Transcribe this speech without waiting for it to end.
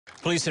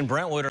Police in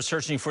Brentwood are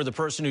searching for the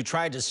person who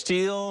tried to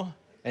steal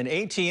an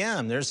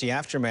ATM. There's the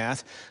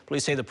aftermath.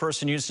 Police say the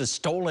person used a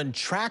stolen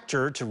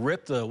tractor to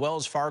rip the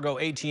Wells Fargo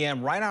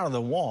ATM right out of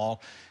the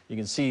wall. You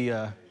can see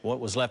what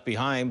was left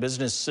behind.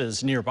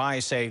 Businesses nearby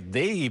say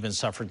they even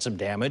suffered some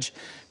damage.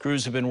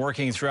 Crews have been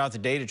working throughout the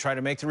day to try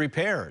to make the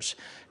repairs.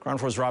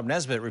 Ground 4's Rob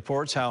Nesbitt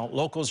reports how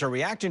locals are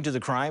reacting to the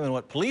crime and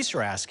what police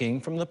are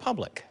asking from the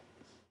public.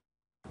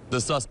 The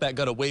suspect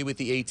got away with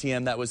the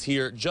ATM that was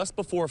here just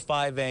before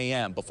 5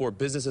 a.m. Before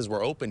businesses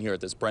were open here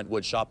at this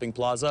Brentwood shopping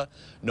plaza.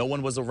 No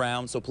one was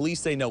around, so police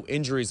say no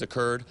injuries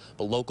occurred,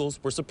 but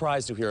locals were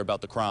surprised to hear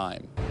about the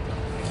crime.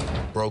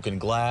 Broken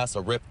glass,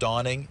 a ripped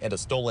awning, and a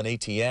stolen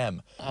ATM.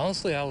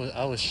 Honestly,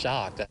 I was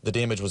shocked. The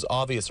damage was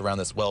obvious around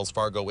this Wells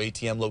Fargo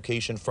ATM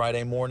location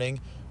Friday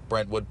morning.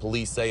 Brentwood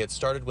police say it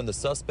started when the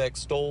suspect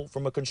stole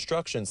from a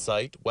construction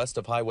site west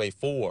of Highway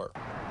 4.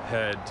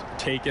 Had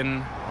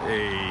taken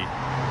a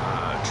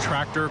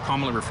tractor,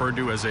 commonly referred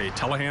to as a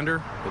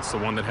telehandler. It's the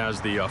one that has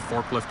the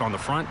forklift on the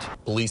front.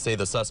 Police say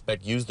the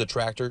suspect used the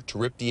tractor to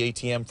rip the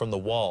ATM from the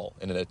wall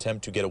in an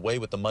attempt to get away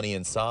with the money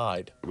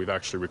inside. We've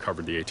actually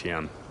recovered the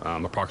ATM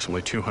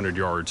approximately 200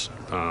 yards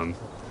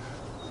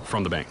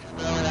from the bank.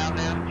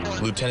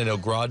 Lieutenant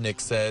Ogrodnik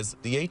says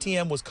the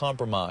ATM was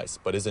compromised,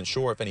 but isn't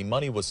sure if any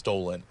money was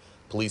stolen.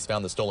 Police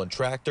found the stolen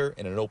tractor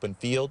in an open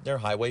field near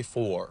Highway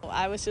 4.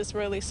 I was just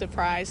really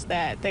surprised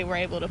that they were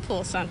able to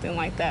pull something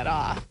like that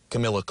off.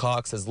 Camilla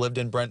Cox has lived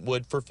in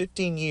Brentwood for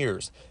 15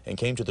 years and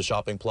came to the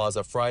shopping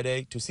plaza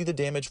Friday to see the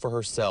damage for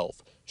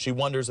herself. She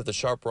wonders if the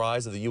sharp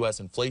rise of the U.S.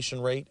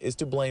 inflation rate is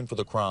to blame for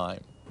the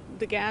crime.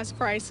 The gas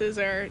prices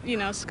are,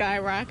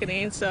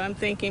 skyrocketing, so I'm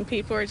thinking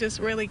people are just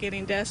really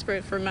getting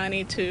desperate for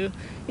money to,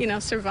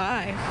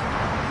 survive.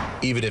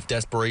 Even if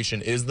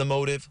desperation is the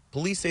motive,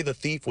 police say the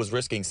thief was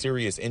risking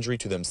serious injury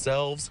to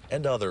themselves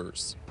and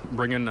others.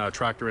 Bringing a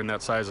tractor in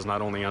that size is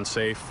not only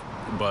unsafe,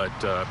 but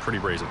pretty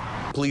brazen.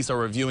 Police are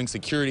reviewing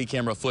security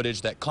camera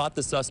footage that caught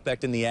the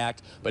suspect in the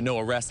act, but no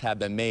arrests have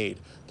been made.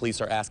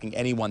 Police are asking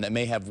anyone that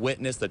may have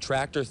witnessed the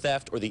tractor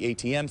theft or the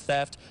ATM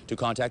theft to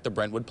contact the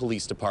Brentwood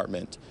Police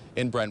Department.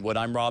 In Brentwood,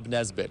 I'm Rob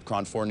Nesbitt,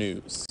 Ground 4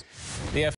 News.